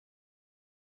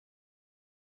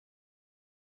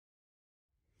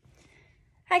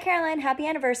Hi Caroline, happy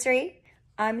anniversary.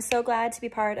 I'm so glad to be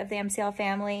part of the MCL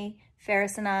family.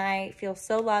 Ferris and I feel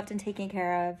so loved and taken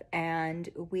care of, and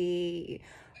we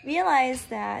realize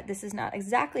that this is not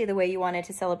exactly the way you wanted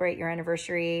to celebrate your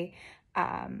anniversary.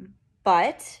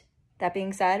 But that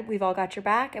being said, we've all got your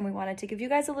back and we wanted to give you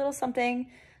guys a little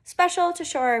something special to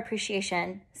show our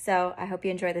appreciation. So I hope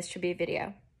you enjoy this tribute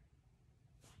video.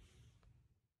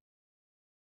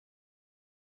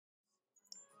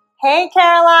 Hey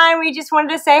Caroline, we just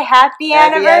wanted to say happy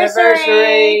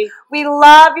anniversary. We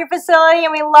love your facility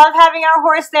and we love having our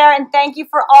horse there, and thank you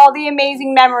for all the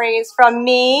amazing memories from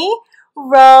me,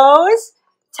 Rose,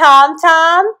 Tom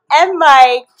Tom, and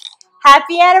Mike.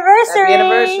 Happy anniversary. Happy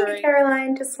anniversary. Hey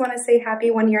Caroline, just want to say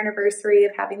happy 1 year anniversary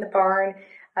of having the barn.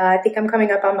 I think I'm coming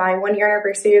up on my 1 year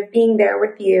anniversary of being there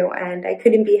with you, and I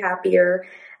couldn't be happier.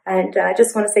 And I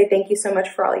just want to say thank you so much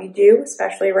for all you do,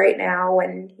 especially right now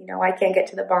when, I can't get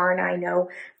to the barn. I know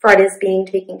Fred is being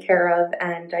taken care of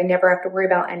and I never have to worry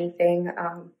about anything.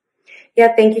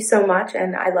 Yeah, thank you so much,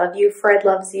 and I love you. Fred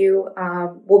loves you.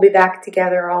 We'll be back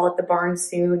together all at the barn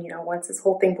soon, once this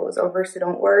whole thing blows over, so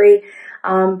don't worry.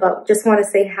 But just want to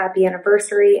say happy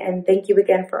anniversary, and thank you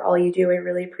again for all you do. I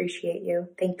really appreciate you.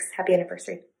 Thanks. Happy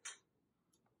anniversary.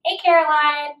 Hey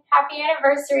Caroline, happy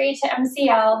anniversary to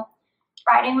MCL.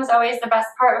 Riding was always the best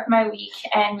part of my week,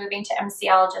 and moving to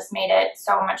MCL just made it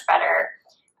so much better.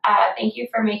 Thank you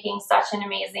for making such an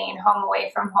amazing home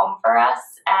away from home for us,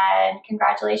 and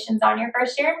congratulations on your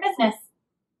first year in business.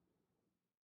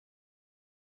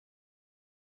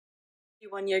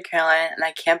 1 year, Caroline, and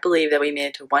I can't believe that we made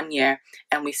it to 1 year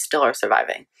and we still are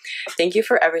surviving. Thank you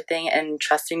for everything and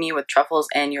trusting me with Truffles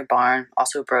and your barn,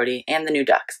 also Brody, and the new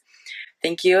ducks.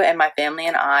 Thank you, and my family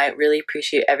and I really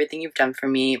appreciate everything you've done for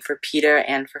me, for Peter,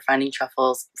 and for finding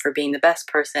Truffles, for being the best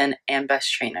person and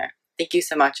best trainer. Thank you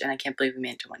so much, and I can't believe we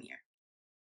made it to 1 year.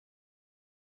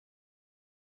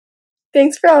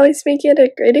 Thanks for always making it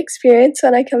a great experience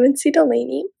when I come and see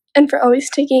Delaney, and for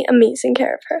always taking amazing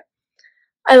care of her.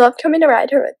 I love coming to ride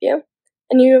her with you,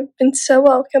 and you have been so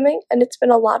welcoming, and it's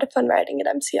been a lot of fun riding at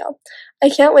MCL.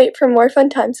 I can't wait for more fun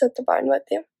times at the barn with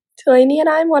you. Delaney and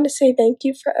I want to say thank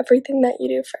you for everything that you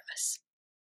do for us.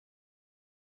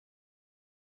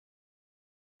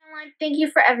 Thank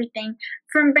you for everything,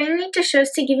 from bringing me to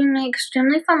shows to giving me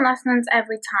extremely fun lessons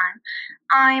every time.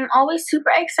 I'm always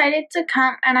super excited to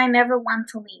come, and I never want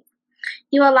to leave.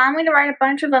 You allow me to ride a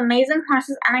bunch of amazing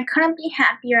horses, and I couldn't be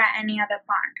happier at any other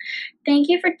barn. Thank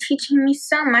you for teaching me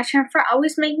so much and for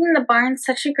always making the barn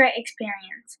such a great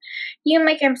experience. You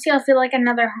make MCL feel like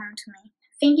another home to me.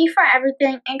 Thank you for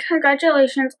everything, and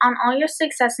congratulations on all your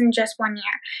success in just 1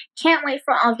 year. Can't wait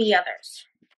for all the others.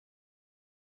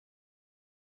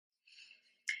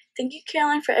 Thank you,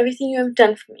 Caroline, for everything you have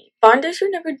done for me. Barn days were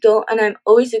never dull, and I'm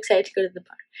always excited to go to the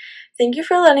barn. Thank you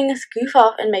for letting us goof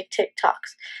off and make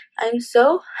TikToks. I'm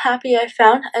so happy I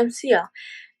found MCL,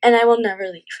 and I will never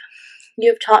leave.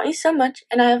 You have taught me so much,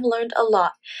 and I have learned a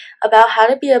lot about how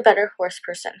to be a better horse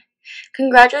person.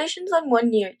 Congratulations on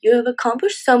 1 year. You have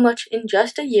accomplished so much in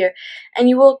just a year, and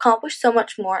you will accomplish so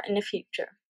much more in the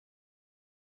future.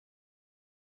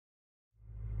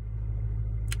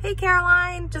 Hey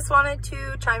Caroline, just wanted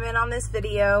to chime in on this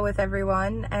video with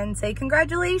everyone and say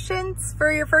congratulations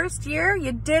for your first year.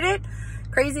 You did it.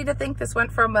 Crazy to think this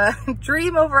went from a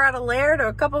dream over at Alaire to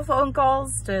a couple phone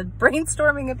calls to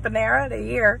brainstorming at Panera to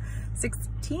here,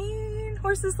 16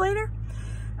 horses later.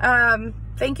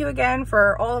 Thank you again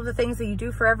for all of the things that you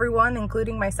do for everyone,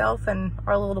 including myself and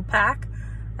our little pack.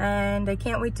 And I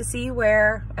can't wait to see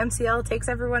where MCL takes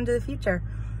everyone to the future.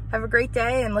 Have a great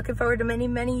day and looking forward to many,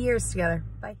 many years together.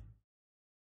 Bye.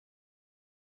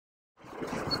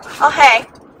 Oh, hey.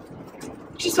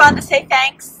 Just wanted to say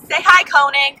thanks. Say hi,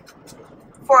 Koenig,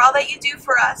 for all that you do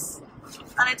for us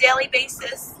on a daily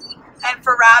basis. And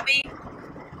for Robbie,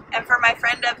 and for my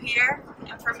friend up here,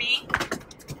 and for me.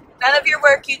 None of your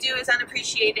work you do is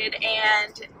unappreciated,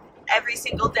 and every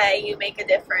single day you make a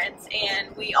difference.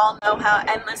 And we all know how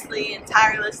endlessly and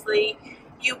tirelessly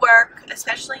you work,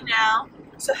 especially now.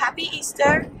 So happy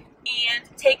Easter,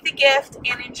 and take the gift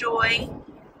and enjoy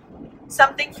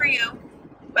something for you,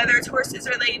 whether it's horses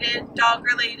related, dog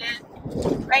related,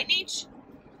 right, Neech?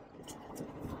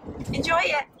 Enjoy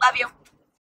it. Love you.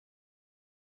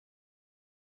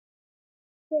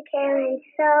 Thank you, Karen,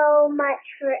 so much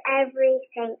for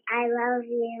everything. I love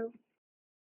you.